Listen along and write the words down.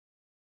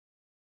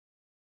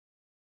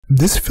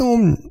this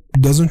film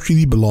doesn't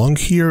really belong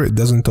here. It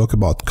doesn't talk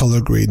about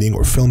color grading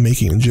or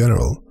filmmaking in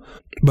general.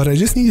 But I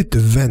just needed to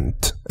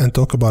vent and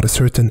talk about a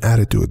certain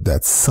attitude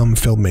that some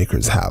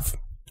filmmakers have.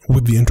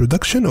 With the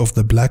introduction of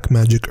the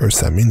Blackmagic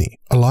Ursa Mini,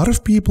 a lot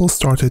of people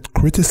started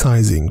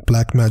criticizing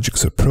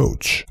Blackmagic's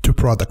approach to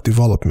product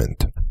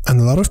development. And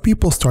a lot of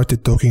people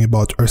started talking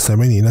about Ursa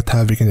Mini not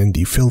having an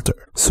ND filter.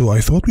 So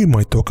I thought we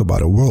might talk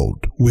about a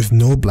world with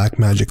no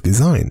Blackmagic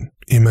Design.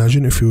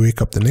 Imagine if you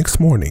wake up the next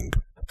morning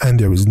and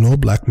there is no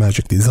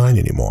Blackmagic Design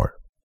anymore.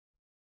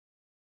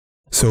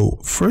 So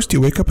first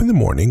you wake up in the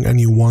morning and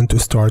you want to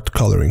start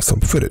coloring some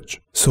footage.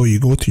 So you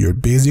go to your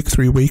basic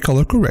 3-way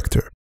color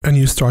corrector and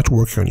you start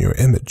working on your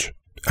image.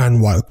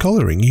 And while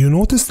coloring, you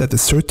notice that a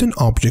certain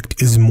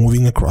object is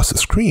moving across the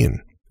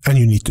screen and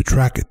you need to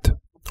track it.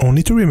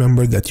 Only to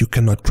remember that you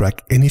cannot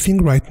track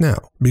anything right now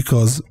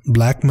because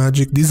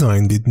Blackmagic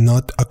Design did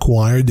not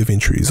acquire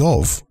DaVinci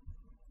Resolve.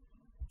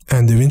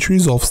 And DaVinci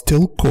Resolve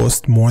still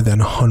cost more than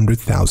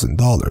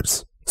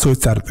 $100,000. So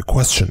it's out of the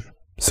question.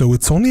 So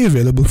it's only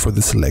available for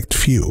the select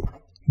few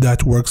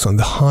that works on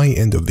the high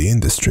end of the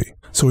industry.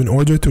 So in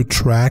order to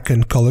track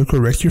and color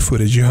correct your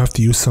footage, you have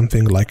to use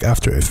something like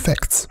After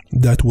Effects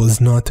that was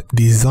not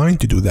designed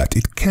to do that.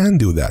 It can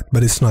do that,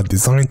 but it's not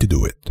designed to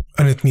do it.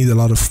 And it needs a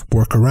lot of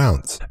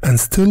workarounds. And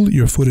still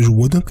your footage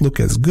wouldn't look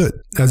as good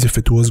as if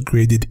it was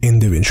graded in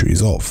DaVinci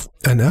Resolve.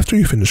 And after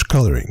you finish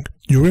coloring,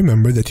 you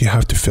remember that you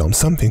have to film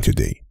something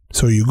today.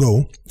 So you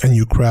go and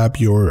you grab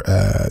your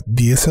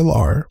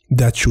DSLR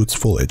that shoots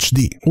full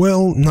HD.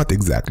 Well, not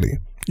exactly.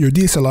 Your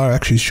DSLR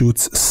actually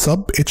shoots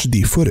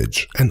sub-HD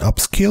footage and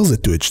upscales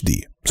it to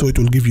HD. So it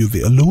will give you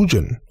the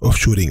illusion of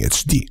shooting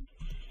HD.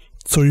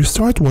 So you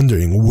start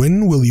wondering,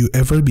 when will you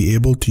ever be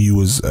able to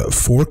use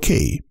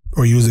 4K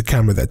or use a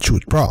camera that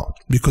shoots RAW?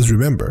 Because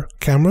remember,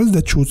 cameras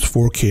that shoot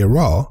 4K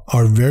RAW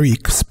are very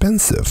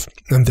expensive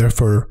and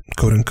therefore,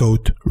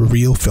 quote-unquote,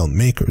 real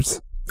filmmakers.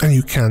 And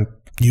you can't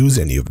use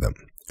any of them.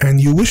 And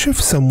you wish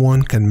if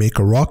someone can make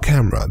a RAW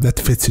camera that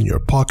fits in your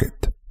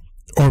pocket.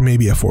 Or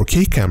maybe a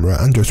 4K camera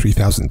under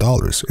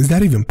 $3,000. Is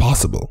that even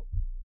possible?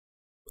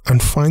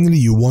 And finally,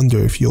 you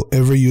wonder if you'll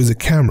ever use a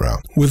camera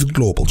with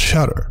global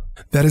shutter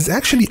that is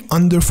actually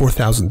under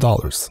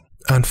 $4,000.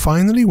 And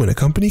finally, when a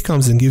company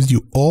comes and gives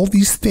you all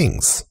these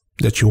things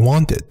that you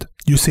wanted,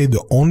 you say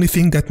the only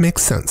thing that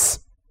makes sense,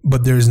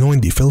 but there is no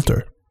ND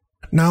filter.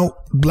 Now,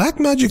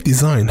 Blackmagic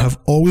Design have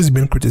always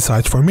been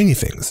criticized for many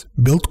things: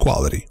 build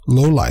quality,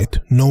 low light,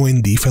 no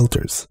ND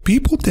filters.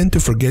 People tend to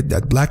forget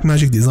that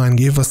Blackmagic Design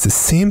gave us the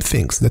same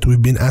things that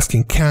we've been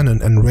asking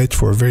Canon and Red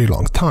for a very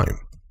long time.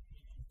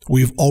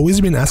 We've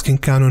always been asking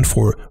Canon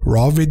for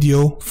raw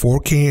video,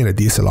 4K and a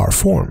DSLR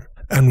form.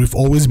 And we've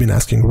always been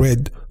asking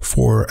Red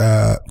for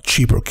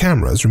cheaper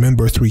cameras.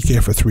 Remember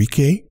 3K for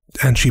 3K,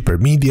 and cheaper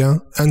media,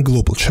 and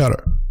global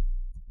shutter.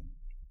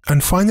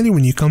 And finally,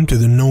 when you come to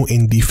the no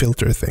ND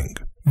filter thing,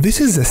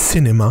 this is a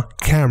cinema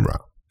camera.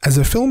 As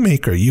a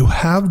filmmaker, you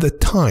have the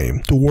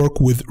time to work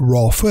with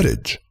raw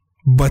footage,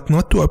 but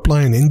not to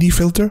apply an ND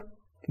filter?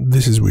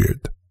 This is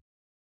weird.